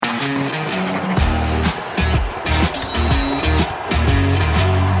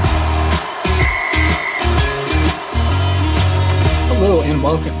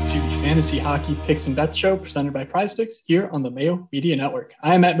Fantasy Hockey Picks and Bets show presented by PrizePicks here on the Mayo Media Network.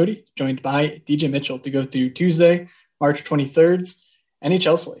 I am Matt Moody, joined by DJ Mitchell to go through Tuesday, March 23rd's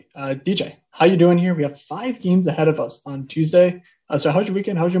NHL slate. DJ, how you doing here? We have 5 games ahead of us on Tuesday. So how's your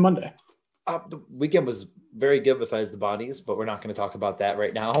weekend? How's your Monday? The weekend was very good besides the bodies, but we're not going to talk about that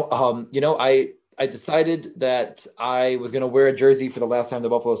right now. I decided that I was going to wear a jersey for the last time the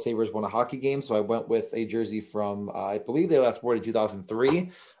Buffalo Sabres won a hockey game. So I went with a jersey from, I believe they last wore in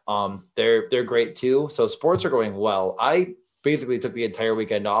 2003. They're great too. So sports are going well. I basically took the entire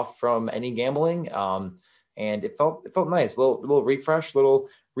weekend off from any gambling. And it felt nice, little refresh, little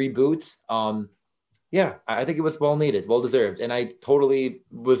reboot. Yeah, I think it was well needed, well deserved. And I totally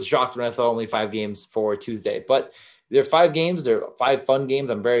was shocked when I saw only 5 games for Tuesday, but there are 5 games. There are 5 fun games.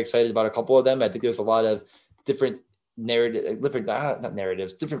 I'm very excited about a couple of them. I think there's a lot of different different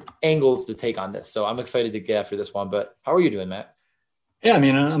angles to take on this. So I'm excited to get after this one. But how are you doing, Matt? Yeah, I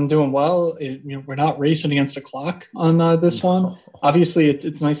mean, I'm doing well. We're not racing against the clock on this one. Obviously,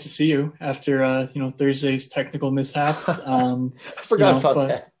 it's nice to see you after Thursday's technical mishaps. I forgot about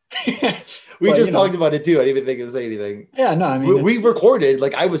that. We just talked about it too. I didn't even think it was anything. Yeah, no, I mean, we recorded.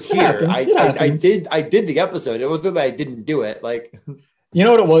 Like I was here. I did the episode. It wasn't that I didn't do it. Like, you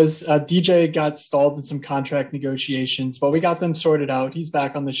know what it was? DJ got stalled in some contract negotiations, but we got them sorted out. He's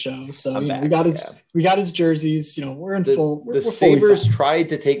back on the show, so we got his jerseys. We're in full. The Sabres tried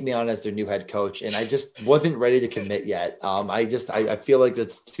to take me on as their new head coach, and I just wasn't ready to commit yet. I feel like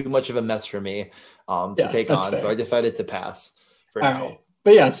that's too much of a mess for me to take on, fair. So I decided to pass for now. Right.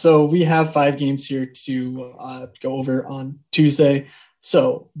 But yeah, so we have 5 games here to go over on Tuesday.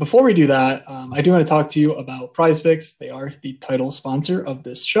 So before we do that, I do want to talk to you about PrizePicks. They are the title sponsor of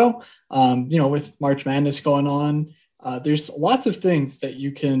this show. With March Madness going on, there's lots of things that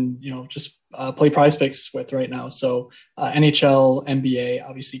you can, just play PrizePicks with right now. So NHL, NBA,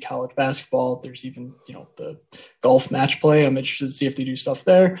 obviously college basketball. There's even, the golf match play. I'm interested to see if they do stuff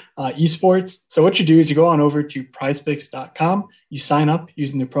there. Esports. So what you do is you go on over to prizepicks.com. You sign up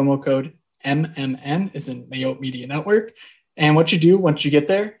using the promo code MMN, as in Mayo Media Network. And what you do once you get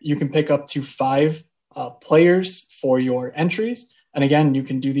there, you can pick up to 5 players for your entries. And again, you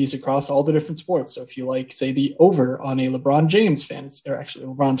can do these across all the different sports. So if you like, say, the over on a LeBron James fantasy, or actually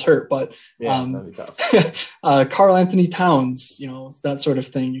LeBron's hurt, but that'd be tough. Karl Anthony Towns, that sort of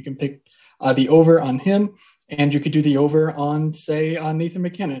thing. You can pick the over on him, and you could do the over on, say, Nathan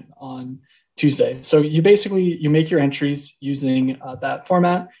MacKinnon on Tuesday. So you make your entries using that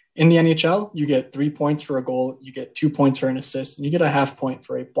format. In the NHL, you get 3 points for a goal, you get 2 points for an assist, and you get a half point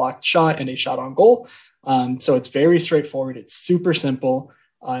for a blocked shot and a shot on goal. So it's very straightforward. It's super simple.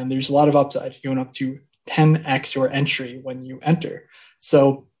 And there's a lot of upside. You're going up to 10x your entry when you enter.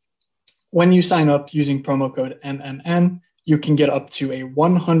 So when you sign up using promo code MMN, you can get up to a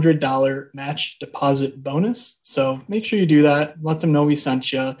 $100 match deposit bonus. So make sure you do that. Let them know we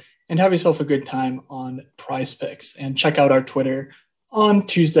sent you, and have yourself a good time on PrizePicks. And check out our Twitter on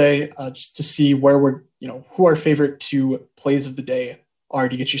Tuesday just to see where we're, who our favorite 2 plays of the day are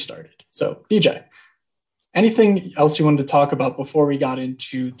to get you started. So DJ, anything else you wanted to talk about before we got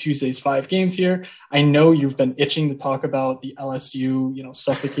into Tuesday's 5 games here? I know you've been itching to talk about the LSU,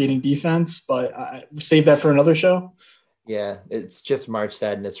 suffocating defense, but save that for another show. Yeah, it's just March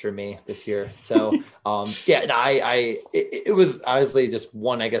sadness for me this year. So, it was honestly just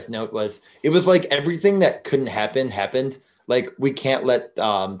one, I guess, note was, it was like everything that couldn't happen happened. Like, we can't let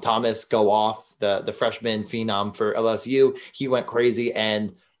Thomas go off, the freshman phenom for LSU. He went crazy,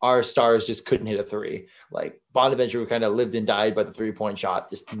 and our stars just couldn't hit a 3. Like, Bonaventure kind of lived and died by the 3-point shot,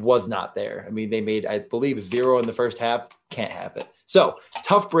 just was not there. I mean, they made, I believe, 0 in the first half. Can't have it. So,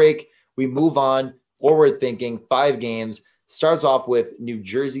 tough break. We move on. Forward thinking, 5 games. Starts off with New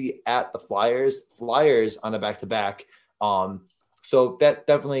Jersey at the Flyers. Flyers on a back-to-back. So that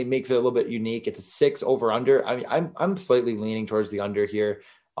definitely makes it a little bit unique. It's a 6 over/under. I mean, I'm slightly leaning towards the under here.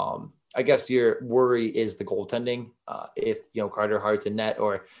 I guess your worry is the goaltending. If Carter Hart's in net,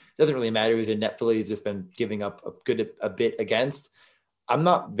 or it doesn't really matter who's in net. Philly's just been giving up a bit against. I'm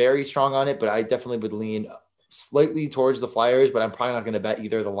not very strong on it, but I definitely would lean slightly towards the Flyers. But I'm probably not going to bet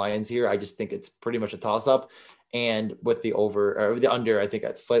either of the Lions here. I just think it's pretty much a toss-up. And with the over or the under, I think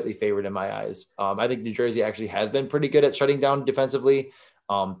that's slightly favored in my eyes. I think New Jersey actually has been pretty good at shutting down defensively.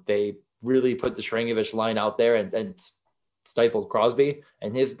 They really put the Sharangovich line out there and stifled Crosby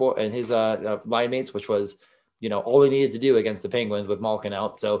and his line mates, which was, all they needed to do against the Penguins with Malkin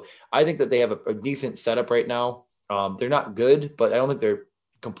out. So I think that they have a decent setup right now. They're not good, but I don't think they're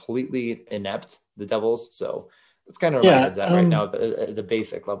completely inept, the Devils. So it's kind of where my head's at right now, the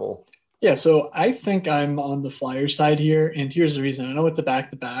basic level. Yeah, so I think I'm on the Flyers side here, and here's the reason. I know it's a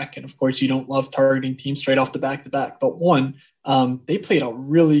back-to-back, and of course you don't love targeting teams straight off the back-to-back, but one, they played a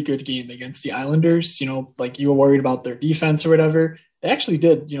really good game against the Islanders. Like you were worried about their defense or whatever. They actually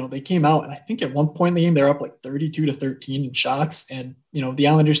did. They came out, and I think at one point in the game they're up like 32-13 in shots, and the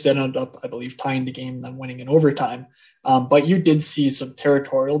Islanders did end up, I believe, tying the game and then winning in overtime. But you did see some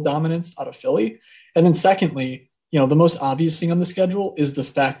territorial dominance out of Philly, and then secondly, the most obvious thing on the schedule is the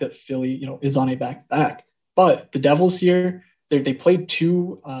fact that Philly, is on a back-to-back. But the Devils here, they played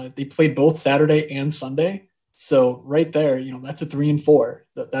they played both Saturday and Sunday. So right there, that's a 3-4.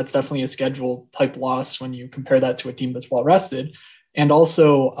 That's definitely a schedule type loss when you compare that to a team that's well rested. And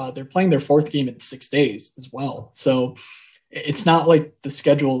also, they're playing their fourth game in 6 days as well. So it's not like the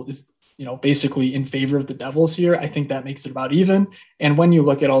schedule is basically in favor of the Devils here. I think that makes it about even. And when you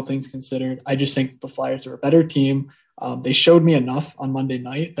look at all things considered, I just think that the Flyers are a better team. They showed me enough on Monday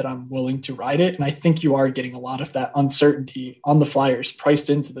night that I'm willing to ride it. And I think you are getting a lot of that uncertainty on the Flyers priced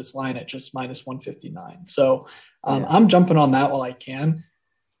into this line at just minus 159. So I'm jumping on that while I can.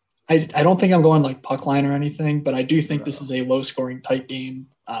 I don't think I'm going like puck line or anything, but I do think this is a low scoring tight game.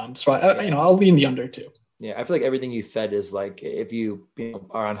 So I'll lean the under too. Yeah, I feel like everything you said is like if you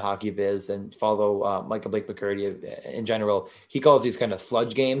are on Hockey Viz and follow Michael Blake McCurdy in general, he calls these kind of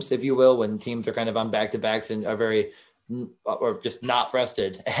sludge games, if you will, when teams are kind of on back-to-backs and are very or just not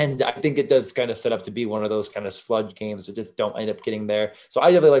rested. And I think it does kind of set up to be one of those kind of sludge games that just don't end up getting there. So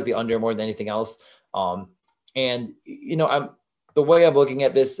I definitely like the under more than anything else. And the way I'm looking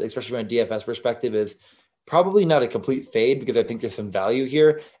at this, especially from a DFS perspective, is probably not a complete fade because I think there's some value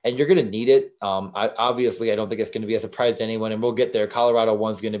here and you're going to need it. I don't think it's going to be a surprise to anyone, and we'll get there. Colorado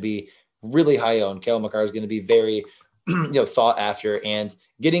one's going to be really high owned. Cale Makar is going to be very, sought after, and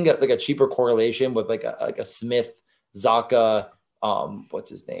getting a cheaper correlation with like a Smith, Zaka, what's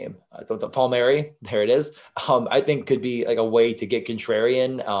his name? Palmieri. There it is. I think could be like a way to get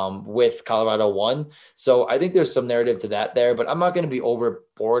contrarian with Colorado one. So I think there's some narrative to that there, but I'm not going to be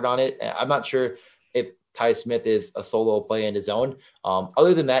overboard on it. I'm not sure if Ty Smith is a solo play in his own.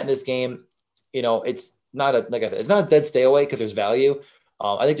 Other than that, in this game, it's not it's not a dead stay away because there's value.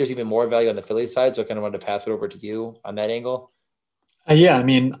 I think there's even more value on the Phillies side, so I kind of wanted to pass it over to you on that angle.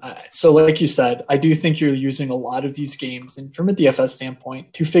 So like you said, I do think you're using a lot of these games, and from a DFS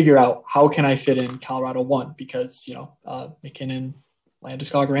standpoint, to figure out how can I fit in Colorado one, because McKinnon,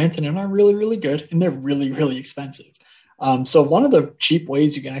 Landeskog, Rantanen are really, really good, and they're really, really expensive. So one of the cheap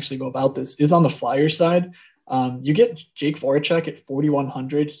ways you can actually go about this is on the Flyers side. You get Jake Voracek at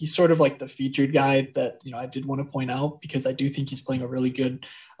 4,100. He's sort of like the featured guy that, I did want to point out because I do think he's playing a really good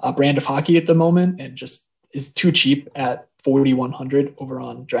brand of hockey at the moment and just is too cheap at 4,100 over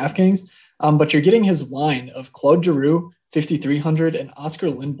on DraftKings. But you're getting his line of Claude Giroux, 5,300, and Oscar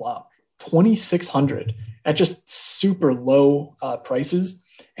Lindblom, 2,600 at just super low prices.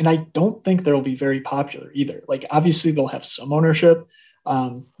 And I don't think they'll be very popular either. Like, obviously they'll have some ownership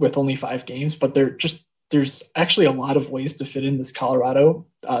with only 5 games, but there's actually a lot of ways to fit in this Colorado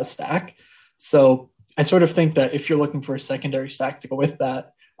stack. So I sort of think that if you're looking for a secondary stack to go with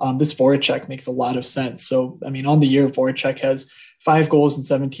that, this Voracek makes a lot of sense. So, on the year, Voracek has 5 goals and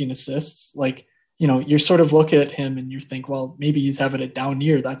 17 assists. Like, you're sort of look at him and you think, well, maybe he's having a down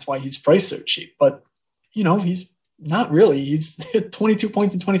year. That's why he's priced so cheap. But, he's not really. He's 22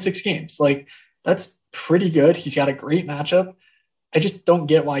 points in 26 games. Like, that's pretty good. He's got a great matchup. I just don't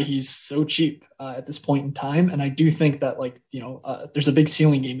get why he's so cheap at this point in time. And I do think that there's a big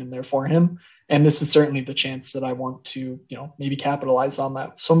ceiling game in there for him. And this is certainly the chance that I want to, maybe capitalize on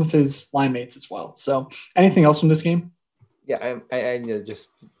that. Some of his line mates as well. So anything else from this game? Yeah, I just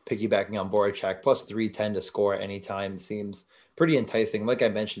piggybacking on Voracek, plus 310 to score at any time seems pretty enticing. Like I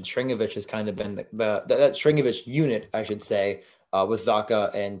mentioned, Stringovich has kind of been that Stringovich unit, I should say, with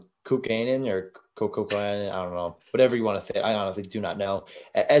Zaka and Kukanen or Kokokanen, I don't know, whatever you want to say. I honestly do not know.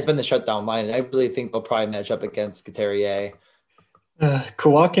 Has been the shutdown line, and I really think they'll probably match up against Couturier.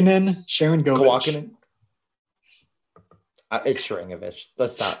 Kuokkanen, Sharon Govich. It's Stringovich.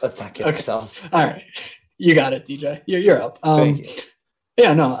 Let's not kid ourselves. All right, you got it, DJ. You're up. Thank you.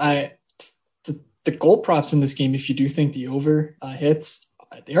 Yeah, no, the goal props in this game, if you do think the over hits,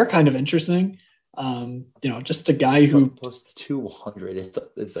 they are kind of interesting. Just a guy who plus 200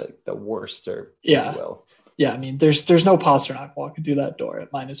 is the worst, or yeah, will. Yeah, there's no Pastrnak walking through that door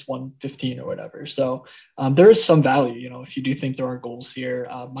at minus 115 or whatever. So there is some value, if you do think there are goals here.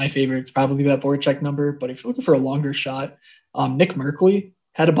 My favorite is probably that Voracek number, but if you're looking for a longer shot, Nick Merkley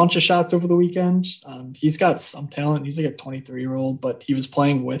had a bunch of shots over the weekend. He's got some talent. He's like a 23-year-old, but he was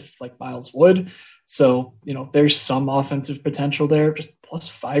playing with like Miles Wood. So, there's some offensive potential there, just plus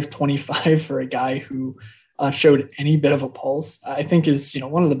 525 for a guy who showed any bit of a pulse. I think is,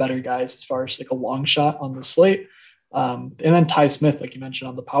 one of the better guys as far as like a long shot on the slate. And then Ty Smith, like you mentioned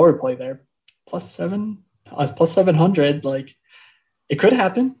on the power play there, plus 700. Like it could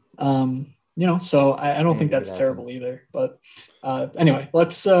happen. So I don't think that's terrible either. But anyway,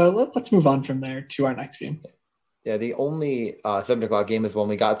 let's move on from there to our next game. Yeah, the only 7 o'clock game is one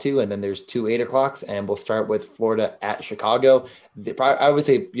we got to, and then there's 2 8 o'clocks, and we'll start with Florida at Chicago. I would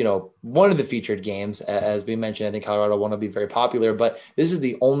say, one of the featured games, as we mentioned. I think Colorado want to be very popular, but this is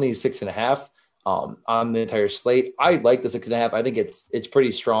the only 6.5 on the entire slate. I like the 6.5. I think it's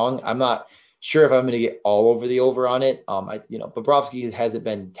pretty strong. I'm not sure if I'm going to get all over the over on it. Bobrovsky hasn't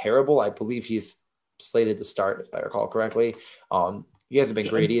been terrible. I believe he's slated to start, if I recall correctly. He hasn't been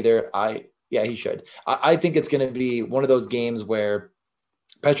great either. Yeah, he should. I think it's going to be one of those games where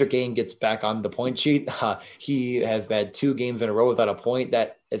Patrick Kane gets back on the point sheet. He has had 2 games in a row without a point.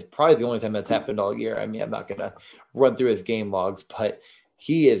 That is probably the only time that's happened all year. I mean, I'm not going to run through his game logs, but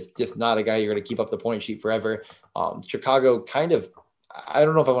he is just not a guy you're going to keep up the point sheet forever. Chicago kind of, I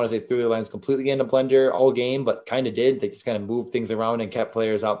don't know if I want to say threw the lines completely in a blender all game, but kind of did. They just kind of moved things around and kept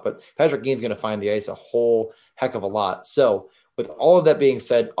players out. But Patrick Kane's going to find the ice a whole heck of a lot. So, with all of that being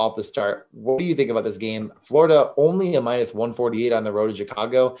said off the start, what do you think about this game? Florida only a minus 148 on the road to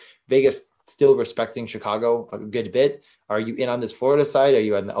Chicago. Vegas still respecting Chicago a good bit. Are you in on this Florida side? Are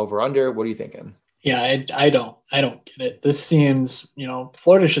you on the over-under? What are you thinking? Yeah, I don't get it. This seems,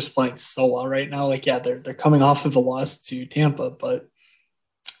 Florida's just playing so well right now. Like, yeah, they're coming off of a loss to Tampa, but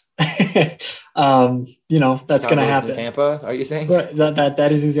that's going to happen. Tampa, are you saying? Right,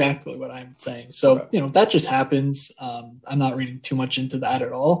 that is exactly what I'm saying. So, okay. That just happens. I'm not reading too much into that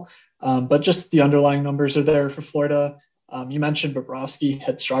at all. But just the underlying numbers are there for Florida. You mentioned Bobrovsky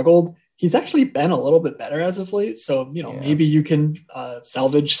had struggled. He's actually been a little bit better as of late. So, maybe you can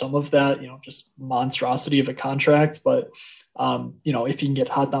salvage some of that, just monstrosity of a contract. But, if you can get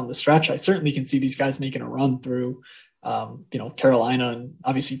hot down the stretch, I certainly can see these guys making a run through Carolina, and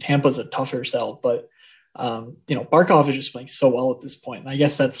obviously Tampa's a tougher sell, but Barkov is just playing so well at this point. And I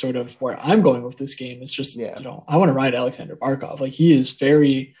guess that's sort of where I'm going with this game. It's just, I want to ride Alexander Barkov. Like he's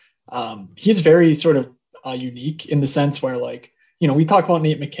very sort of unique in the sense where we talk about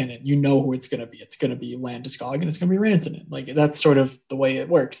Nate McKinnon, who it's going to be. It's going to be Landeskog and it's going to be Rantanen. Like that's sort of the way it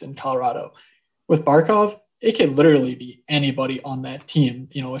works in Colorado. With Barkov, it could literally be anybody on that team,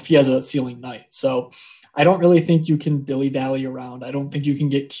 if he has a ceiling night. So I don't really think you can dilly-dally around. I don't think you can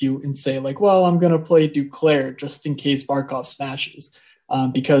get cute and say I'm going to play Duclair just in case Barkov smashes,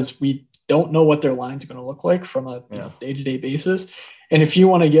 because we don't know what their line's going to look like from a day-to-day basis. And if you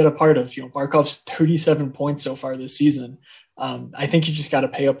want to get a part of Barkov's 37 points so far this season, I think you just got to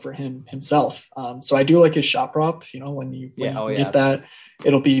pay up for himself. So I do like his shot prop. When you get that,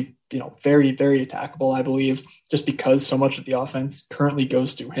 it'll be very, very attackable, I believe, just because so much of the offense currently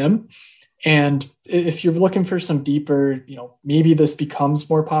goes through him. And if you're looking for some deeper, maybe this becomes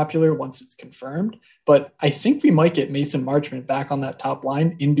more popular once it's confirmed. But I think we might get Mason Marchment back on that top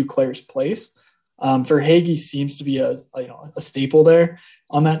line in Duclair's place. Verhaeghe seems to be a staple there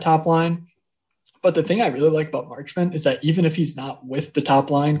on that top line. But the thing I really like about Marchment is that even if he's not with the top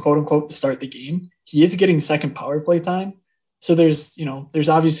line, quote unquote, to start the game, he is getting second power play time. So there's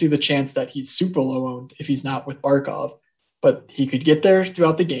obviously the chance that he's super low owned if he's not with Barkov. But he could get there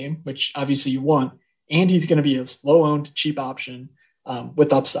throughout the game, which obviously you want, and he's going to be a low-owned, cheap option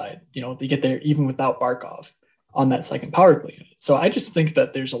with upside. They get there even without Barkov on that second power play unit. So I just think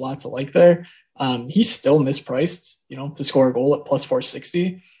that there's a lot to like there. He's still mispriced, to score a goal at plus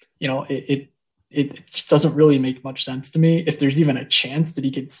 460. It just doesn't really make much sense to me. If there's even a chance that he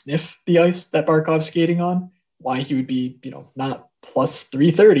could sniff the ice that Barkov's skating on, why he would be, not plus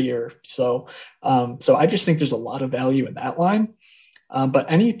 330 or so. So I just think there's a lot of value in that line. But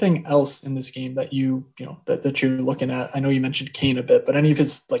anything else in this game that that you're looking at? I know you mentioned Kane a bit, but any of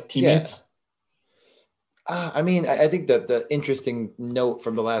his teammates? I think that the interesting note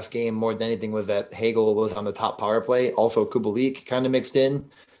from the last game more than anything was that Hagel was on the top power play. Also Kubalik kind of mixed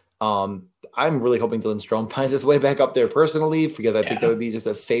in. I'm really hoping Dylan Strome finds his way back up there personally, because I think that would be just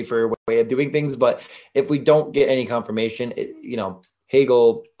a safer way of doing things. But if we don't get any confirmation,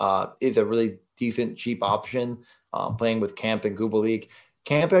 Hagel is a really decent, cheap option playing with Camp and Kubalik.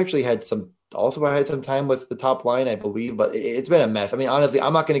 Camp actually had some time with the top line, I believe, but it's been a mess. I mean, honestly,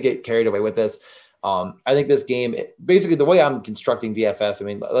 I'm not going to get carried away with this. I think this game, basically the way I'm constructing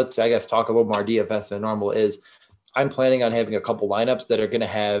DFS, let's, I guess, talk a little more DFS than normal is I'm planning on having a couple lineups that are going to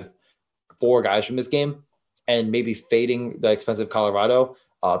have 4 guys from this game and maybe fading the expensive Colorado.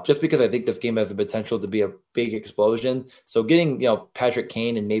 just because I think this game has the potential to be a big explosion. So getting, Patrick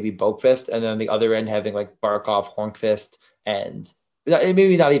Kane and maybe Boakfist, and then on the other end having like Barkov, Hornqvist, and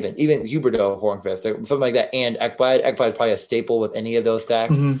maybe not even Huberto, Hornqvist, or something like that, and Ekblad. Ekblad probably a staple with any of those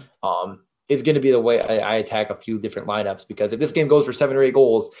stacks. Mm-hmm. Is going to be the way I attack a few different lineups, because if this game goes for 7 or 8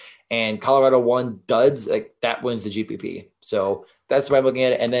 goals and Colorado won duds, like that wins the GPP. So that's the way I'm looking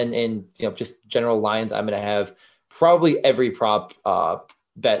at it. And then in just general lines, I'm going to have probably every prop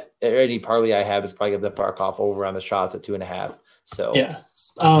bet or any parlay I have is probably the Barkov over on the shots at 2.5. So yeah,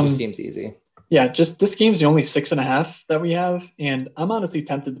 it just seems easy. Yeah, just this game's the only 6.5 that we have, and I'm honestly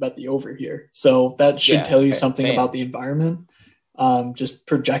tempted to bet the over here. So that should tell you something about the environment. Just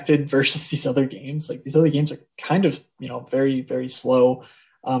projected versus these other games. Like these other games are kind of, very, very slow.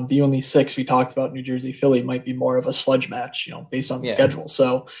 The only 6 we talked about, New Jersey, Philly, might be more of a sludge match, based on the schedule.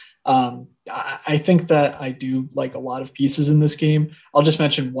 So I think that I do like a lot of pieces in this game. I'll just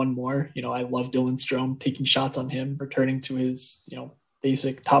mention one more. I love Dylan Strome, taking shots on him, returning to his,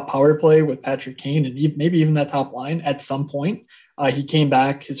 basic top power play with Patrick Kane and maybe even that top line at some point. He came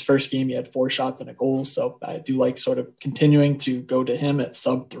back his first game. He had 4 shots and a goal. So I do like sort of continuing to go to him at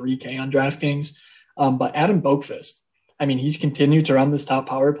sub 3K on DraftKings. But Adam Boakfist, he's continued to run this top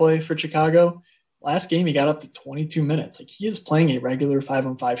power play for Chicago. Last game, he got up to 22 minutes. Like he is playing a regular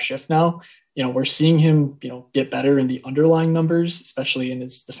 5-on-5 shift now. We're seeing him, get better in the underlying numbers, especially in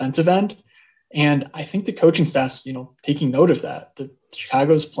his defensive end. And I think the coaching staff's, taking note of that. The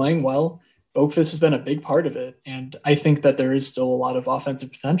Chicago's playing well. Boakfist has been a big part of it. And I think that there is still a lot of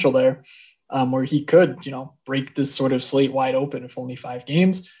offensive potential there, where he could, break this sort of slate wide open if only 5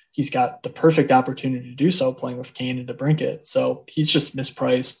 games. He's got the perfect opportunity to do so playing with Kane and DeBrincat. So he's just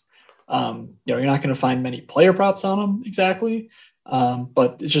mispriced. You're not going to find many player props on him exactly.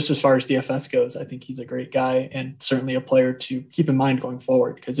 But just as far as DFS goes, I think he's a great guy and certainly a player to keep in mind going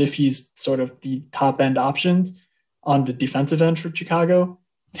forward. Because if he's sort of the top end options on the defensive end for Chicago,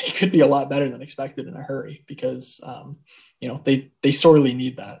 they could be a lot better than expected in a hurry because, they sorely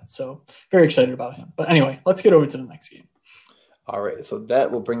need that. So very excited about him. But anyway, let's get over to the next game. All right. So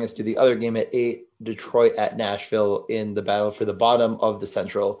that will bring us to the other game at 8, Detroit at Nashville in the battle for the bottom of the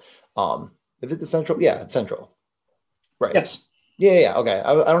Central. Is it the Central? Yeah, it's Central. Right. Yes. Yeah. Okay.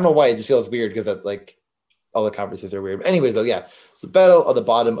 I don't know why it just feels weird because that's like all the conferences are weird. But anyways, though, yeah. So battle of the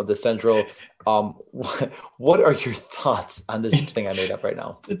bottom of the Central. What are your thoughts on this thing I made up right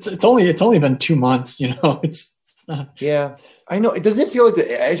now? It's only been 2 months. It's not. Yeah, I know. It doesn't feel like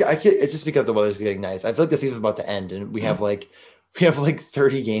it's just because the weather's getting nice. I feel like the season's about to end, and we have like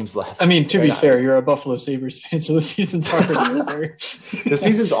 30 games left. To be fair, you're a Buffalo Sabres fan, so the season's already over. The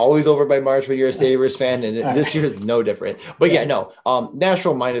season's always over by March when you're a Sabres fan, and this year is no different. But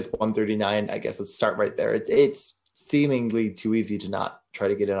Nashville minus 139. I guess let's start right there. It's seemingly too easy to not try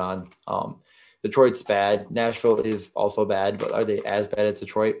to get it on. Detroit's bad. Nashville is also bad, but are they as bad as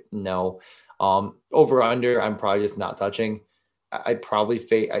Detroit? No. Over under, I'm probably just not touching. I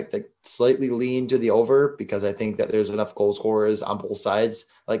think slightly lean to the over because I think that there's enough goal scorers on both sides.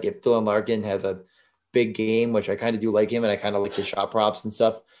 Like if Dylan Larkin has a big game, which I kind of do like him, and I kind of like his shot props and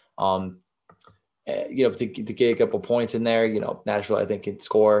stuff. To get a couple points in there, Nashville I think can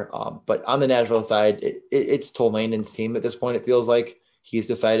score. But on the Nashville side, it's Tolvanen's team at this point. It feels like he's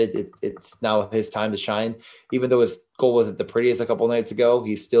decided it's now his time to shine. Even though his goal wasn't the prettiest a couple nights ago,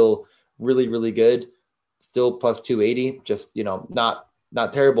 he's still really, really good. Still plus 280, just, not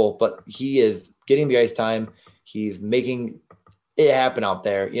terrible, but he is getting the ice time. He's making it happen out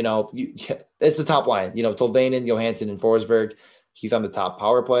there. It's the top line, Tolvanen, Johansson, and Forsberg. He's on the top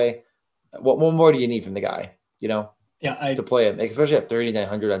power play. What more do you need from the guy, to play him, especially at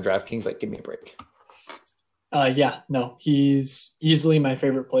 3,900 on DraftKings? Like, give me a break. He's easily my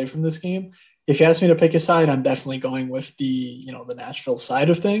favorite play from this game. If you ask me to pick a side, I'm definitely going with the Nashville side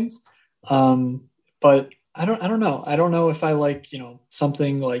of things. But I don't know. I don't know if I like,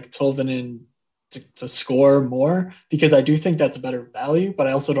 something like Tolvanen to score more, because I do think that's a better value, but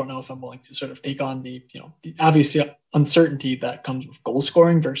I also don't know if I'm willing to sort of take on the obviously uncertainty that comes with goal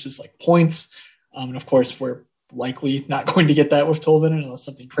scoring versus like points. And of course we're likely not going to get that with Tolvanen unless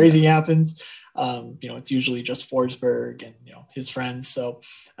something crazy happens. It's usually just Forsberg and, his friends. So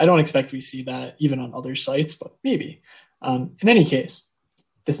I don't expect we see that even on other sites, but maybe. In any case,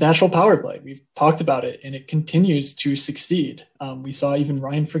 this Nashville power play, we've talked about it, and it continues to succeed. We saw even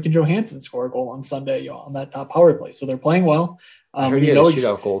Ryan freaking Johansson score a goal on Sunday on that top power play. So they're playing well. I heard he had a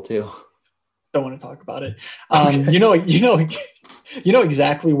shootout goal too. Don't want to talk about it. Okay. You know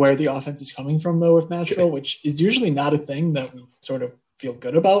exactly where the offense is coming from though with Nashville, which is usually not a thing that we sort of feel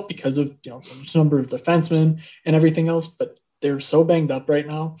good about because of the number of defensemen and everything else. But they're so banged up right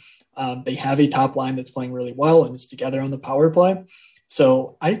now. They have a top line that's playing really well and is together on the power play.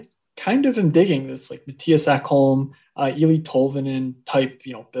 So I kind of am digging this like Matthias Ekholm, Eli Tolvanen type,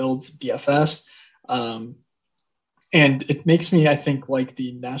 builds DFS. And it makes me, I think, like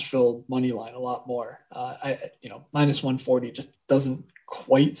the Nashville money line a lot more. Minus 140 just doesn't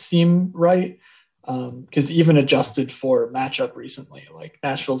quite seem right. Because even adjusted for matchup recently, like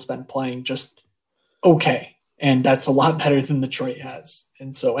Nashville's been playing just okay. And that's a lot better than Detroit has.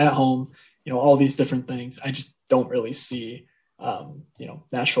 And so at home, all these different things, I just don't really see,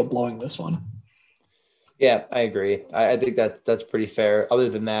 Nashville blowing this one. Yeah, I agree. I think that's pretty fair. Other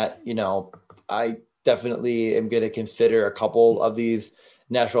than that, I definitely am going to consider a couple of these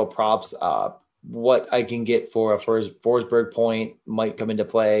Nashville props. What I can get for a Forsberg point might come into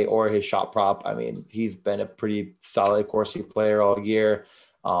play, or his shot prop. I mean, he's been a pretty solid Corsi player all year.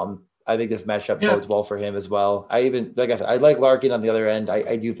 I think this matchup bodes well for him as well. Like I said, I like Larkin on the other end.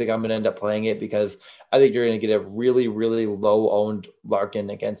 I do think I'm going to end up playing it because I think you're going to get a really, really low owned Larkin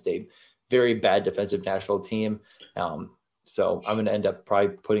against a very bad defensive Nashville team. So I'm going to end up probably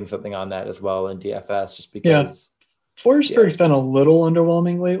putting something on that as well in DFS just because. Forsberg's been a little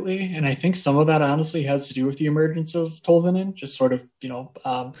underwhelming lately, and I think some of that honestly has to do with the emergence of Tolvanen, just sort of,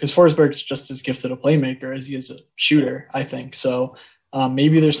 because Forsberg's just as gifted a playmaker as he is a shooter, I think. So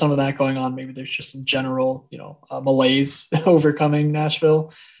maybe there's some of that going on. Maybe there's just some general, malaise overcoming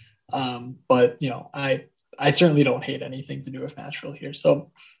Nashville. But, I certainly don't hate anything to do with Nashville here. So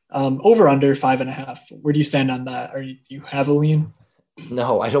over under 5.5, where do you stand on that? Do you have a lean?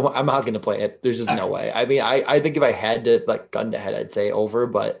 No, I don't. I'm not going to play it. There's just no way. I mean, I think if I had to like gun to head, I'd say over,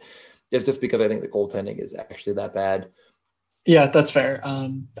 but it's just because I think the goaltending is actually that bad. Yeah, that's fair.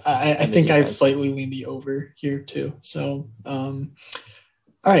 I think I've slightly leaned the over here too. So, all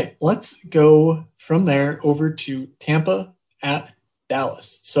right, let's go from there over to Tampa at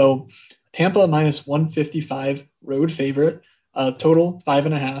Dallas. So Tampa minus 155 road favorite, total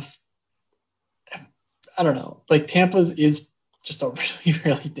 5.5. I don't know. Like Tampa's is just a really,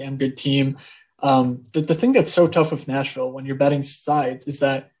 really damn good team. The thing that's so tough with Nashville when you're betting sides is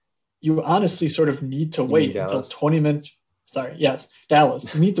that you honestly sort of need to wait until 20 minutes. Sorry, yes,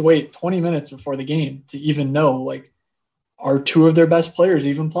 Dallas. You need to wait 20 minutes before the game to even know, like, are two of their best players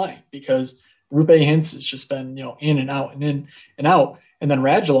even playing? Because Rupe Hintz has just been, in and out and in and out. And then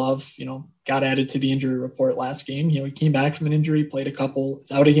Radulov, got added to the injury report last game. He came back from an injury, played a couple,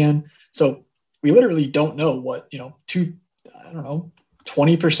 is out again. So we literally don't know what,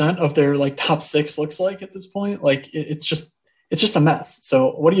 20% of their like top six looks like at this point. Like it's just a mess.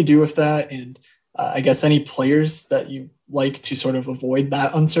 So what do you do with that? And I guess any players that you like to sort of avoid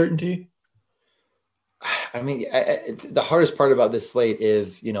that uncertainty? I mean, the hardest part about this slate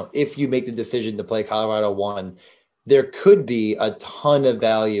is, if you make the decision to play Colorado 1, there could be a ton of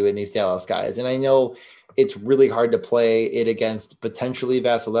value in these Dallas guys. And I know it's really hard to play it against potentially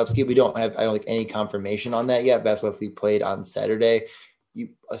Vasilevsky. We don't have, I don't think, any confirmation on that yet. Vasilevsky played on Saturday. You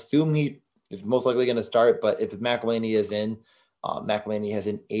assume he is most likely going to start, but if McElhinney is in, McElhinney has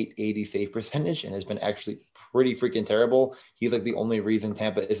an 880 save percentage and has been actually pretty freaking terrible. He's like the only reason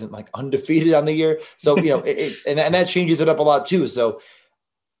Tampa isn't like undefeated on the year. So, and that changes it up a lot too. So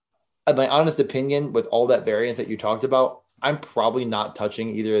my honest opinion with all that variance that you talked about, I'm probably not touching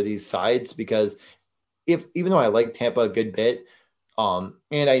either of these sides because even though I like Tampa a good bit, and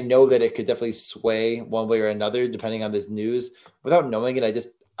I know that it could definitely sway one way or another depending on this news, without knowing it, I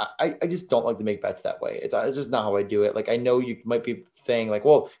just don't like to make bets that way. It's just not how I do it. Like, I know you might be saying like,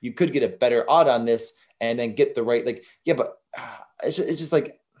 well, you could get a better odd on this and then get the right, like, yeah, but it's just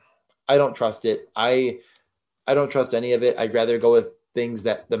like, I don't trust it. I don't trust any of it. I'd rather go with things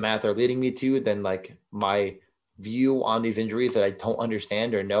that the math are leading me to than like my view on these injuries that I don't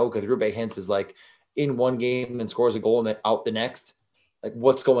understand or know. Because Rupe Hintz is like in one game and scores a goal and then out the next. Like,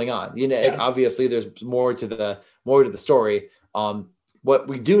 what's going on? Obviously there's more to the story. What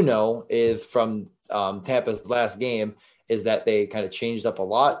we do know is from Tampa's last game is that they kind of changed up a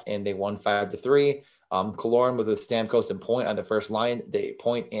lot and they won 5-3. Killorn was with Stamkos and Point on the first line. They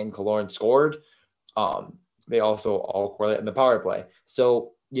Point and Killorn scored. They also all correlate in the power play.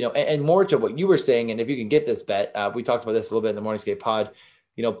 So, and more to what you were saying, and if you can get this bet, we talked about this a little bit in the Morning Skate pod,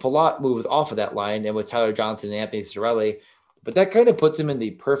 Palat moves off of that line and with Tyler Johnson and Anthony Cirelli, but that kind of puts him in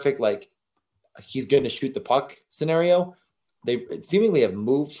the perfect, like, he's going to shoot the puck scenario. They seemingly have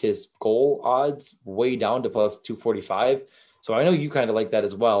moved his goal odds way down to plus 245. So I know you kind of like that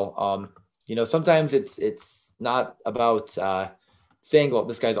as well. Sometimes it's not about saying, well,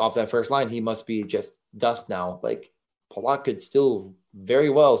 this guy's off that first line, he must be just dust now. Like, Palat could still very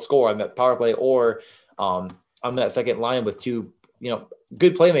well score on that power play or on that second line with two,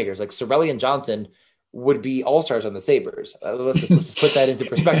 good playmakers like Sorelli and Johnson would be all-stars on the Sabres. Let's just put that into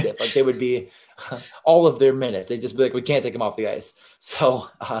perspective. Like they would be all of their minutes. They'd just be like, we can't take them off the ice. So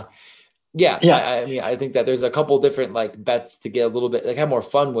yeah. I mean, I think that there's a couple different like bets to get a little bit like have more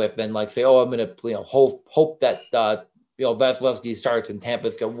fun with than like say, oh, I'm going to, hope that, Vasilevsky starts and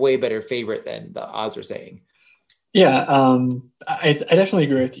Tampa's a way better favorite than the odds are saying. Yeah, I definitely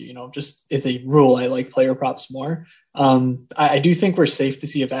agree with you. Just as a rule, I like player props more. I do think we're safe to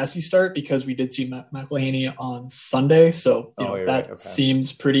see a Vasi start because we did see McElhinney on Sunday. So that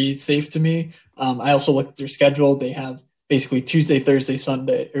seems pretty safe to me. I also looked at their schedule. They have basically Tuesday, Thursday,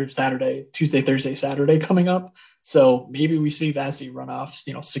 Sunday, or Saturday, Tuesday, Thursday, Saturday coming up. So maybe we see Vasi run off,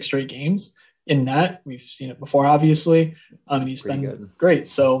 6 straight games in net. We've seen it before, obviously. And he's been good. Great.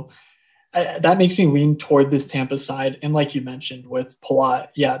 So that makes me lean toward this Tampa side. And like you mentioned with Palat,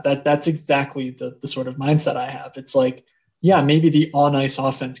 that's exactly the sort of mindset I have. It's like, maybe the on-ice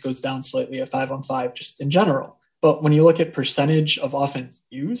offense goes down slightly at 5-on-5 just in general. But when you look at percentage of offense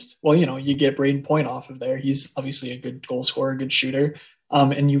used, well, you get Braden Point off of there. He's obviously a good goal scorer, good shooter.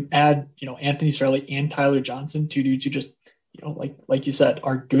 And you add, Anthony Cirelli and Tyler Johnson, two dudes who just, like you said,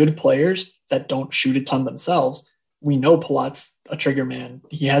 are good players that don't shoot a ton themselves. We know Palat's a trigger man.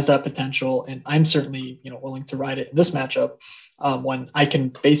 He has that potential, and I'm certainly, willing to ride it in this matchup when I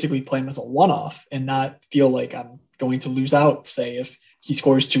can basically play him as a one-off and not feel like I'm going to lose out, say, if he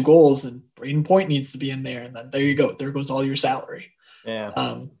scores 2 goals and Braden Point needs to be in there, and then there you go. There goes all your salary. Yeah.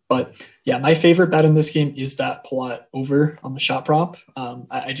 But my favorite bet in this game is that Palat over on the shot prop.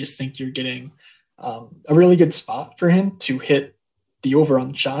 I just think you're getting a really good spot for him to hit the over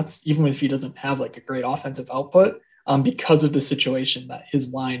on shots, even if he doesn't have like a great offensive output. Because of the situation that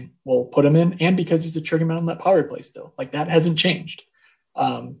his line will put him in, and because he's a trigger man on that power play still. Like that hasn't changed.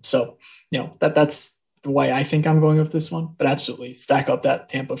 So that's the way I think I'm going with this one. But absolutely stack up that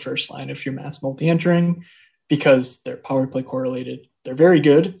Tampa first line if you're mass multi-entering, because they're power play correlated. They're very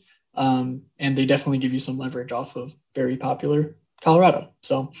good, and they definitely give you some leverage off of very popular Colorado.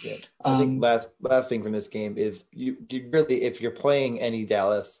 So I think last thing from this game is you really, if you're playing any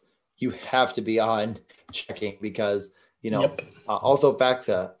Dallas, you have to be on checking because, also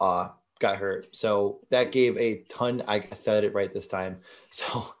Faxa got hurt. So that gave a ton. I said it right this time.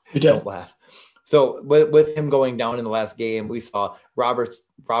 So don't laugh. So with him going down in the last game, we saw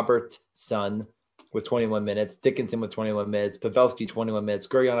Robertson with 21 minutes, Dickinson with 21 minutes, Pavelski 21 minutes,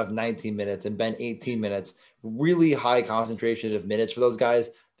 Gurionov 19 minutes, and Ben 18 minutes. Really high concentration of minutes for those guys.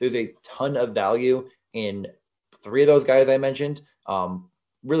 There's a ton of value in 3 of those guys I mentioned.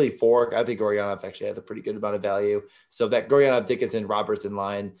 Really 4. I think Gurionov actually has a pretty good amount of value. So that Gurionov, Dickinson, Robertson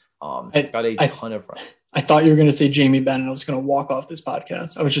line got a ton of run. I thought you were going to say Jamie Benn, and I was going to walk off this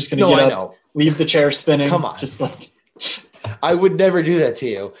podcast. I was just going to get up, leave the chair spinning. Come on. Just like I would never do that to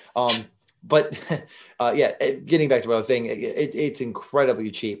you. But getting back to what I was saying, it's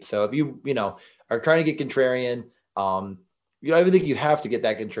incredibly cheap. So if you are trying to get contrarian, I even think you have to get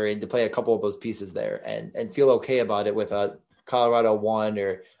that contrarian to play a couple of those pieces there and feel okay about it with a Colorado 1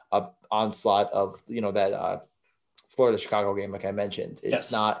 or a onslaught of that Florida Chicago game, like I mentioned.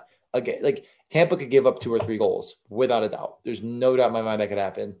 It's not again like Tampa could give up 2 or 3 goals without a doubt. There's no doubt in my mind that could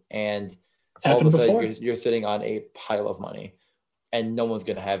happen. And all of a sudden you're sitting on a pile of money. And no one's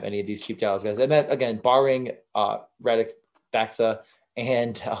going to have any of these cheap Dallas guys. And that, again, barring Radek, Baxa,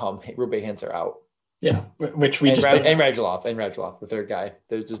 and Rube Hintz are out. Yeah, which we and just and Radulov, the third guy.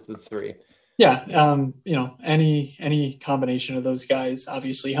 They're just the 3. Yeah, any combination of those guys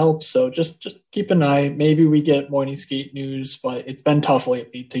obviously helps. So just keep an eye. Maybe we get morning skate news, but it's been tough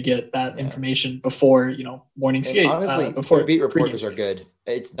lately to get that information before morning skate. Honestly, before beat reporters are good.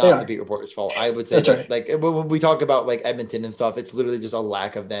 It's not the beat reporters' fault. I would say that's right. Like when we talk about like Edmonton and stuff, it's literally just a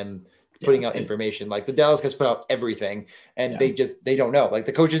lack of them putting out information. Like the Dallas guys put out everything, and they don't know. Like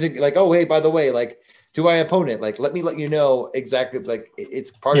the coaches like, oh hey, by the way, like. To my opponent, like, let me let you know exactly, like,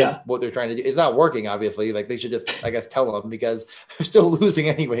 it's part of what they're trying to do. It's not working, obviously. Like, they should just, I guess, tell them because they're still losing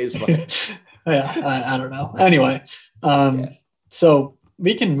anyways. But. I don't know. Anyway, so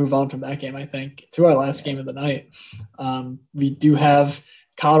we can move on from that game, I think, to our last game of the night. We do have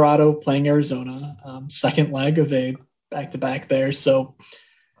Colorado playing Arizona, second leg of a back-to-back there. So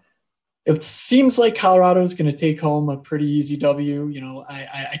it seems like Colorado is going to take home a pretty easy W.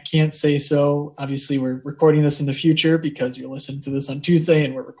 I can't say so. Obviously, we're recording this in the future because you're listening to this on Tuesday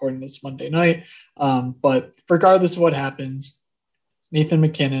and we're recording this Monday night. But regardless of what happens, Nathan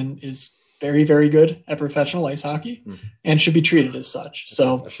MacKinnon is very, very good at professional ice hockey and should be treated as such.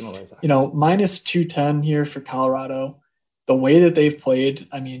 So, minus 210 here for Colorado. The way that they've played,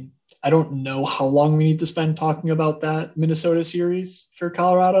 I mean, I don't know how long we need to spend talking about that Minnesota series for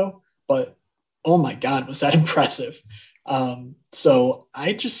Colorado, but oh my God, was that impressive. So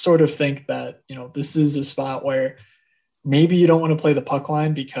I just sort of think that, this is a spot where maybe you don't want to play the puck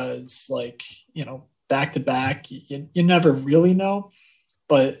line because, like, back to back, you never really know.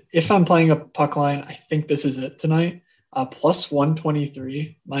 But if I'm playing a puck line, I think this is it tonight. Plus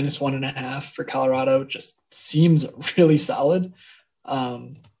 123, minus 1.5 for Colorado just seems really solid.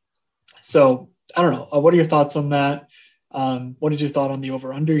 So I don't know. What are your thoughts on that? What is your thought on the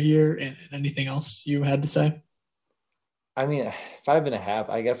over-under here, and anything else you had to say? I mean, 5.5.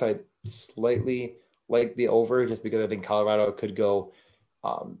 I guess I slightly like the over just because I think Colorado could go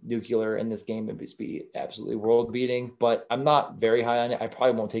nuclear in this game and just be absolutely world beating. But I'm not very high on it. I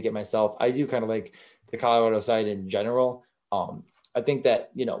probably won't take it myself. I do kind of like the Colorado side in general. I think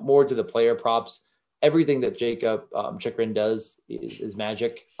that, more to the player props, everything that Jakob Chychrun does is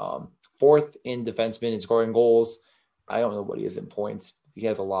magic. Fourth in defenseman and scoring goals. I don't know what he is in points. He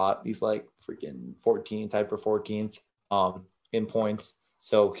has a lot. He's like freaking 14th, tied for 14th in points.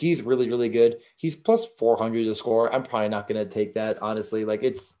 So he's really, really good. He's plus 400 to score. I'm probably not going to take that, honestly. Like,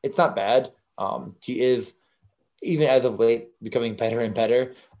 it's not bad. He is, even as of late, becoming better and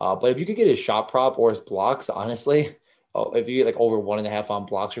better. But if you could get his shot prop or his blocks, honestly, if you get like over 1.5 on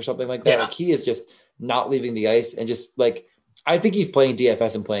blocks or something like that, like he is just not leaving the ice and just like, I think he's playing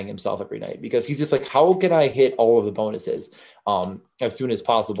DFS and playing himself every night because he's just like, how can I hit all of the bonuses as soon as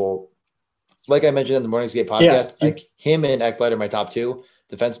possible? Like I mentioned in the Morning Skate podcast, like him and Ekblad are my top two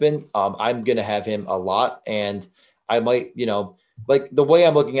defensemen. I'm going to have him a lot. And I might, like the way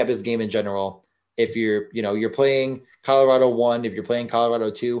I'm looking at this game in general, if you're playing Colorado 1, if you're playing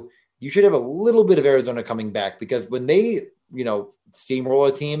Colorado 2, you should have a little bit of Arizona coming back because when they, steamroll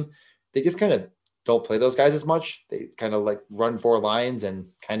a team, they just kind of don't play those guys as much. They kind of like run 4 lines and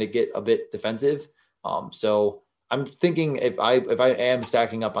kind of get a bit defensive. So I'm thinking if I am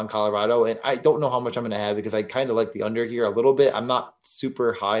stacking up on Colorado, and I don't know how much I'm going to have because I kind of like the under here a little bit. I'm not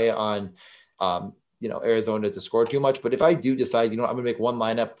super high on, Arizona to score too much. But if I do decide, I'm going to make one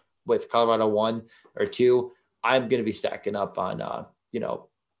lineup with Colorado 1 or 2, I'm going to be stacking up on,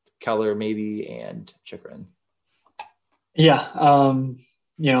 Keller maybe and Chychrun. Yeah.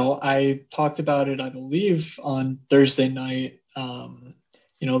 I talked about it, I believe, on Thursday night,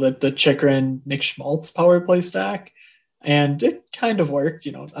 the Chychrun Nick Schmaltz power play stack. And it kind of worked,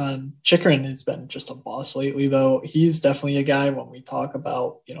 Chychrun has been just a boss lately, though. He's definitely a guy when we talk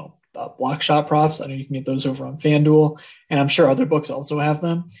about, block shot props. I know you can get those over on FanDuel, and I'm sure other books also have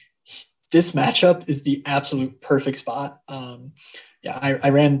them. This matchup is the absolute perfect spot. I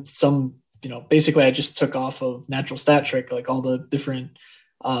ran some, basically I just took off of Natural Stat Trick, like all the different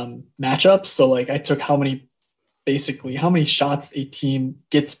matchups. So like I took how many shots a team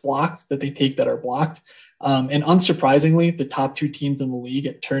gets blocked that they take that are blocked. And unsurprisingly, the top 2 teams in the league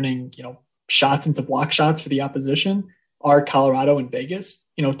at turning, shots into block shots for the opposition are Colorado and Vegas,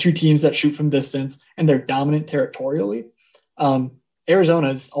 2 teams that shoot from distance and they're dominant territorially. Arizona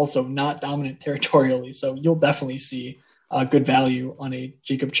is also not dominant territorially. So you'll definitely see good value on a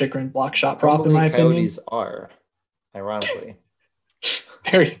Jakob Chychrun block shot prop, in my opinion. Coyotes are, ironically.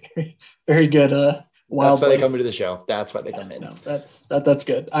 Very, very, very good. That's why they come into the show. That's why they come in. No, that's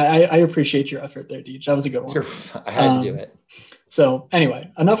good. I appreciate your effort there, Deej. That was a good one. I had to do it. So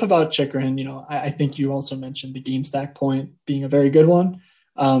anyway, enough about Chychrun. I think you also mentioned the game stack point being a very good one.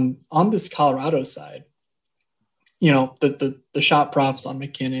 On this Colorado side, the shot props on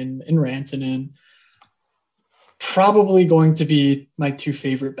MacKinnon and Rantanen probably going to be my 2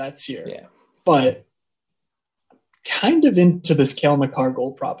 favorite bets here. Yeah. But kind of into this Cale Makar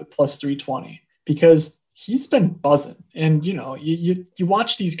goal prop at plus 320 because he's been buzzing. And, you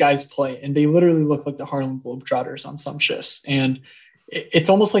watch these guys play and they literally look like the Harlem Globetrotters on some shifts. And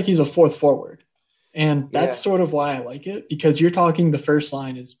it's almost like he's a 4th forward. And that's sort of why I like it, because you're talking the first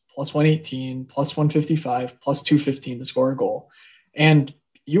line is plus 118, plus 155, plus 215 to score a goal. And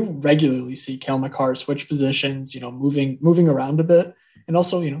you regularly see Cale Makar switch positions, moving around a bit, and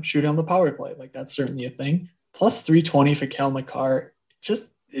also, shooting on the power play. Like that's certainly a thing. Plus 320 for Cale Makar,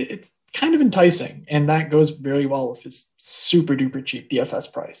 it's kind of enticing. And that goes very well with his super duper cheap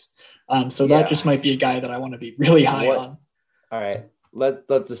DFS price. So that just might be a guy that I want to be really high on. All right.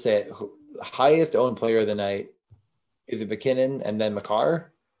 Let's just say it. Highest owned player of the night. Is it MacKinnon and then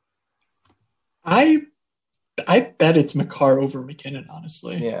Makar? I bet it's Makar over MacKinnon,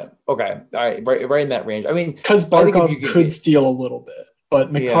 honestly. Yeah. Okay. All right. Right in that range. I mean, because Barkov could steal a little bit,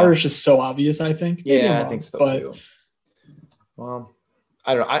 but Makar is just so obvious, I think. Maybe I think so too. Well,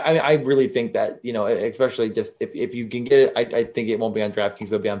 I don't know. I really think that, especially just if you can get it, I think it won't be on DraftKings,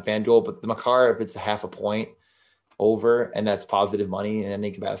 it'll be on FanDuel. But the Makar, if it's a half a point over and that's positive money in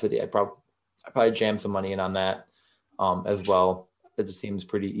any capacity, I probably jam some money in on that as well. It just seems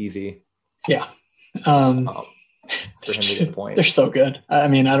pretty easy. Yeah. For him to get a point. They're so good. I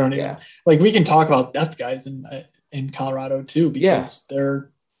mean, I don't even like, we can talk about depth guys in Colorado too, because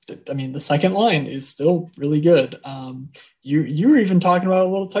the second line is still really good. You were even talking about a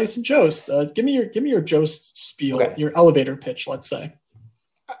little Tyson Jost. Give me your Jost spiel, your elevator pitch, let's say.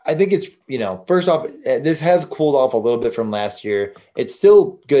 I think it's, first off, this has cooled off a little bit from last year. It's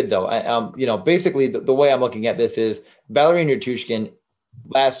still good though. Basically the way I'm looking at this is Valerian Yurtushkin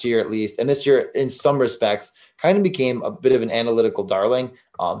last year, at least, and this year in some respects, kind of became a bit of an analytical darling.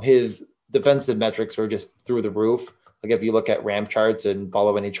 His defensive metrics were just through the roof. Like if you look at RAM charts and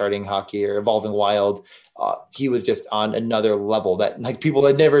follow any charting hockey or Evolving Wild, he was just on another level that like people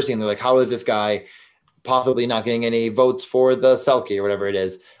had never seen. They're like, how is this guy possibly not getting any votes for the Selke or whatever it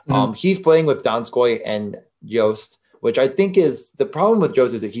is? He's playing with Donskoy and Jost, which I think is the problem with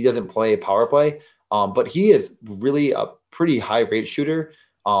Jost is that he doesn't play power play, but he is really a pretty high rate shooter.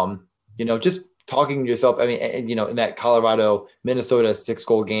 Just talking to yourself, I mean, and, in that Colorado Minnesota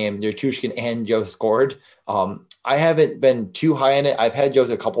 6-goal game, Yurtushkin and Jost scored. I haven't been too high in it. I've had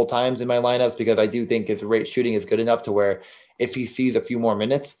Jost a couple times in my lineups because I do think his rate shooting is good enough to where if he sees a few more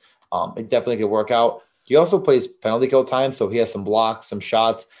minutes, it definitely could work out. He also plays penalty kill time, so he has some blocks, some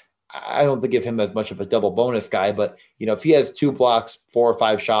shots. I don't think of him as much of a double bonus guy, but if he has 2 blocks, 4 or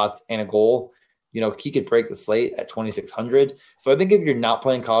 5 shots, and a goal, he could break the slate at 2,600. So I think if you're not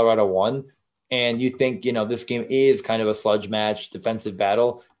playing Colorado 1 and you think, this game is kind of a sludge match, defensive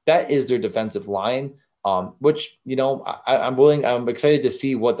battle, that is their defensive line, which, I'm excited to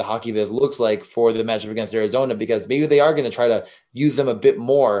see what the Hockey Viz looks like for the matchup against Arizona, because maybe they are going to try to use them a bit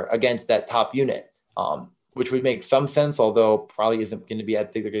more against that top unit. Which would make some sense, although probably isn't going to be. I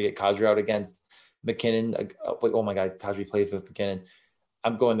think they're going to get Kadri out against McKinnon. Oh my God, Kadri plays with McKinnon.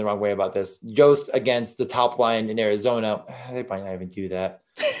 I'm going the wrong way about this. Jost against the top line in Arizona. They might not even do that.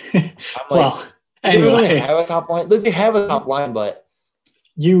 I'm like, well, anyway, they have a top line. They have a top line, but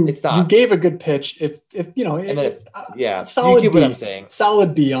it's not. You gave a good pitch. If solid. You get what I'm saying.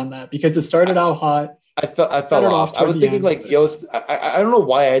 Solid B on that, because it started out hot. I fell off. I was thinking like Jost. I don't know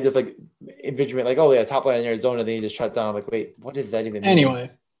why I had this like envisionment, like, oh yeah, top line in Arizona, they just shut down. I'm like, wait, what does that even mean? Anyway,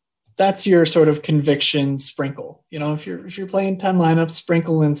 that's your sort of conviction sprinkle. If you're playing 10 lineups,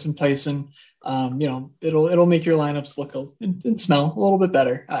 sprinkle in some Tyson. It'll make your lineups look and smell a little bit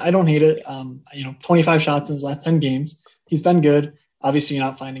better. I don't hate it. 25 shots in his last 10 games. He's been good. Obviously, you're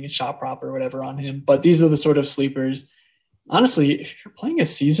not finding a shot prop or whatever on him, but these are the sort of sleepers. Honestly, if you're playing a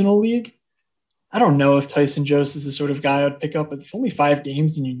seasonal league, I don't know if Tyson Jost is the sort of guy I'd pick up. If only 5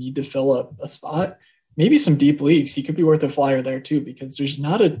 games and you need to fill a spot, maybe some deep leagues, he could be worth a flyer there too, because there's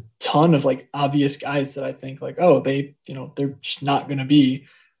not a ton of like obvious guys that I think like, oh, they're just not going to be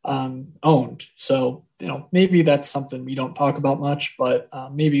owned. So, maybe that's something we don't talk about much, but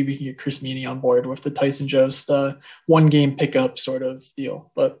maybe we can get Chris Meany on board with the Tyson Jost 1 game pickup sort of deal.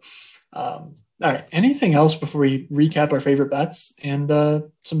 But all right, anything else before we recap our favorite bets and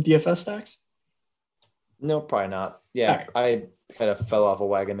some DFS stacks? No, probably not. Yeah, right. I kind of fell off a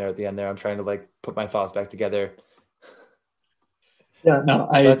wagon there at the end there. I'm trying to like put my thoughts back together. Yeah, no,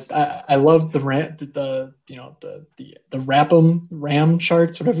 I love the RAM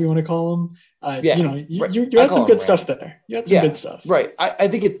charts, whatever you want to call them. You had some good stuff there. You had some good stuff. Right. I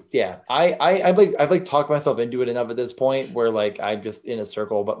think it's I've like talked myself into it enough at this point where like I'm just in a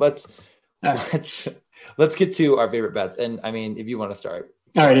circle. But let's get to our favorite bets. And I mean, if you want to start.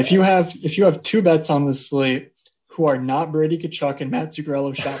 All right, if you have 2 bets on this slate who are not Brady Tkachuk and Matt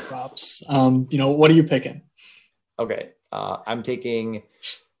Zuccarello shot props, what are you picking? Okay, I'm taking,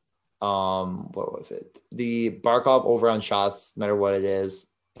 what was it? The Barkov over on shots, no matter what it is.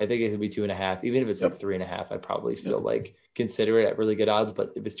 I think it could be 2.5. Even if it's like 3.5, I probably still like consider it at really good odds.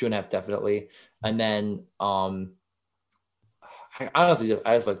 But if it's 2.5, definitely. And then, I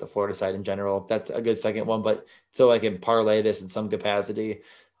just like the Florida side in general. That's a good second one, but so I can parlay this in some capacity.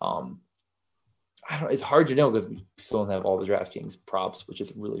 It's hard to know because we still don't have all the DraftKings props, which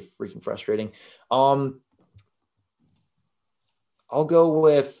is really freaking frustrating. I'll go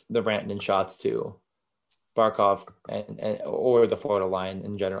with the Rantanen shots too, Barkov and or the Florida line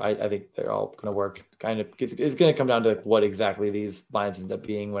in general. I think they're all going to work. Kind of, it's going to come down to like what exactly these lines end up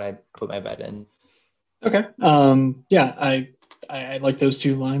being when I put my bet in. Okay. I like those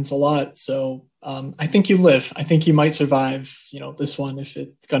 2 lines a lot. So I think you live. I think you might survive, this one if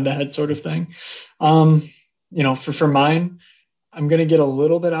it's gun to head sort of thing. For mine, I'm going to get a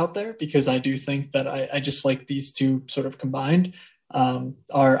little bit out there because I do think that I just like these two sort of combined.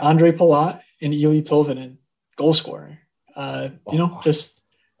 Are Andre Palat and Eeli Tolvanen goal scorer. Just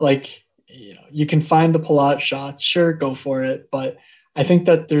like, you can find the Palat shots, sure, go for it. But I think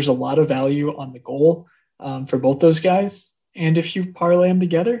that there's a lot of value on the goal for both those guys. And if you parlay them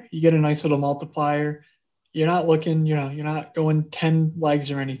together, you get a nice little multiplier. You're not looking, you're not going 10 legs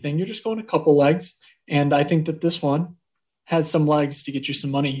or anything. You're just going a couple legs. And I think that this one has some legs to get you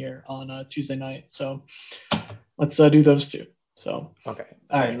some money here on Tuesday night. So let's do those two. So okay,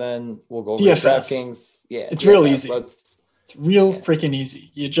 all right. And then we'll go over DFS. DraftKings. Yeah, it's real easy. It's real freaking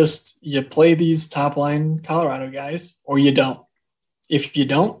easy. You play these top line Colorado guys, or you don't. If you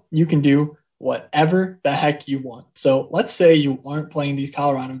don't, you can do whatever the heck you want. So let's say you aren't playing these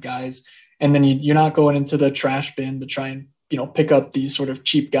Colorado guys, and then you're not going into the trash bin to try and pick up these sort of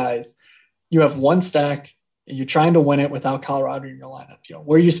cheap guys. You have one stack, and you're trying to win it without Colorado in your lineup.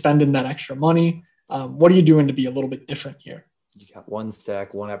 Where are you spending that extra money? What are you doing to be a little bit different here? You got one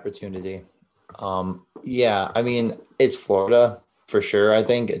stack, one opportunity. Yeah, I mean, it's Florida for sure. I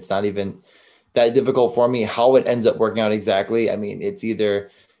think it's not even that difficult for me. How it ends up working out exactly, I mean, it's either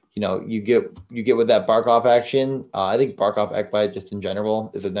you get with that Barkov action. I think Barkov Ekblad just in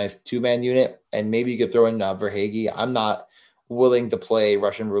general is a nice 2-man unit, and maybe you could throw in Verhaeghe. I'm not willing to play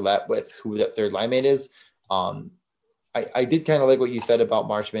Russian roulette with who that third line mate is. I did kind of like what you said about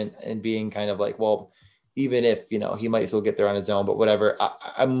Marchment and being kind of like, well, even if he might still get there on his own, but whatever.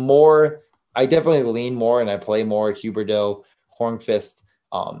 I definitely lean more and I play more Huberdeau, Hornqvist,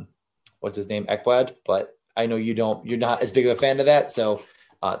 what's his name, Ekblad. But I know you're not as big of a fan of that, so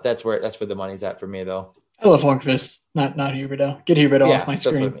that's where the money's at for me, though. I love Hornqvist, not Huberdeau. Get Huberdeau off my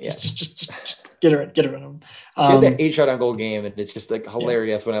screen. Just get rid of him. He had that 8 shot on goal game, and it's just like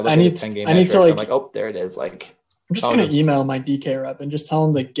hilarious when I look at his 10 game. I need to I'm like, oh, there it is. Like, I'm just going to email my DK rep and just tell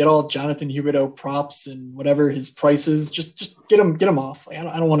him to get all Jonathan Huberdeau props and whatever his price is. Just get them off. Like,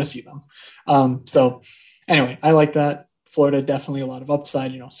 I don't want to see them. So anyway, I like that. Florida, definitely a lot of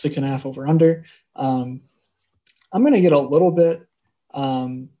upside, 6.5 over under. I'm going to get a little bit,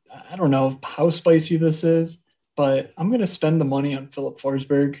 I don't know how spicy this is, but I'm going to spend the money on Philip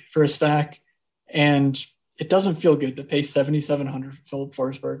Forsberg for a stack. And it doesn't feel good to pay $7,700 for Philip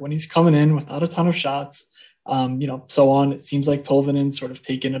Forsberg when he's coming in without a ton of shots. So on. It seems like Tolvanen sort of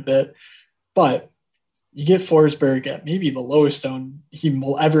taken a bit, but you get Forsberg at maybe the lowest owned he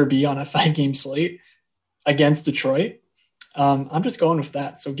will ever be on a 5-game slate against Detroit. I'm just going with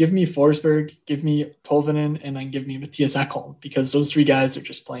that. So give me Forsberg, give me Tolvanen, and then give me Mattias Ekholm, because those three guys are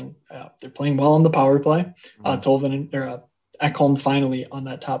just playing. They're playing well on the power play. Tolvanen or Ekholm finally on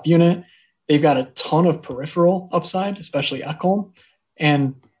that top unit. They've got a ton of peripheral upside, especially Ekholm,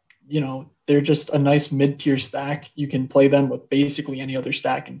 and they're just a nice mid-tier stack. You can play them with basically any other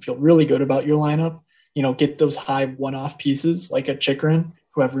stack and feel really good about your lineup. Get those high one-off pieces like a Chychrun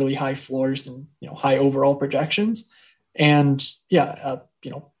who have really high floors and high overall projections. And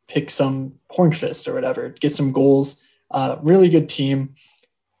pick some Hornqvist or whatever, get some goals. Really good team.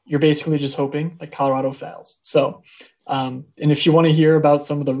 You're basically just hoping that Colorado fails. So, and if you want to hear about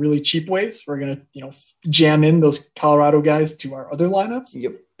some of the really cheap ways, we're going to, jam in those Colorado guys to our other lineups.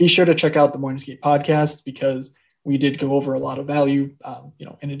 Yep. Be sure to check out the Morning Skate podcast, because we did go over a lot of value,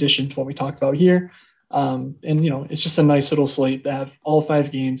 in addition to what we talked about here. And it's just a nice little slate to have all 5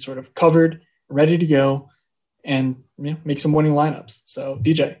 games sort of covered, ready to go, and make some winning lineups. So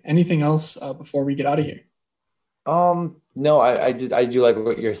DJ, anything else before we get out of here? No, I do like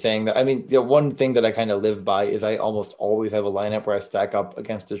what you're saying. I mean, the one thing that I kind of live by is I almost always have a lineup where I stack up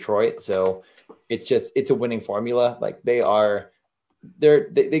against Detroit. So it's a winning formula. Like they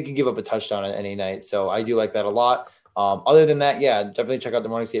can give up a touchdown on any night. So I do like that a lot. Other than that, yeah, definitely check out the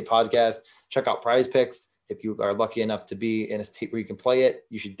Morning Skate podcast. Check out Prize Picks. If you are lucky enough to be in a state where you can play it,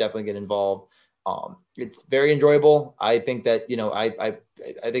 you should definitely get involved. It's very enjoyable. I think that, I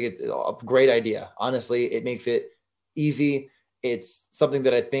think it's a great idea. Honestly, it makes it easy. It's something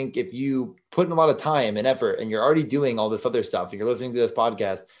that I think if you put in a lot of time and effort and you're already doing all this other stuff and you're listening to this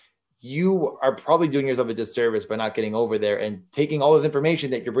podcast, you are probably doing yourself a disservice by not getting over there and taking all this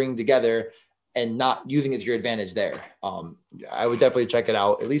information that you're bringing together and not using it to your advantage there. I would definitely check it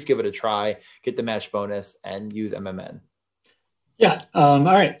out. At least give it a try, get the match bonus, and use MMN. Yeah. All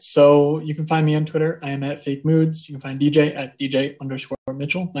right. So you can find me on Twitter. I am at Fake Moods. You can find DJ at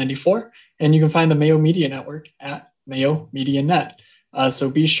DJ_Mitchell94. And you can find the Mayo Media Network at Mayo Media Net.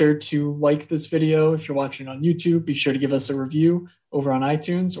 So be sure to like this video. If you're watching on YouTube, be sure to give us a review over on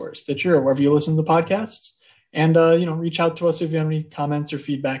iTunes or Stitcher or wherever you listen to podcasts. And, reach out to us if you have any comments or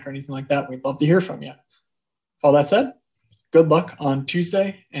feedback or anything like that. We'd love to hear from you. All that said, good luck on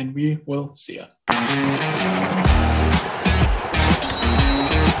Tuesday, and we will see you.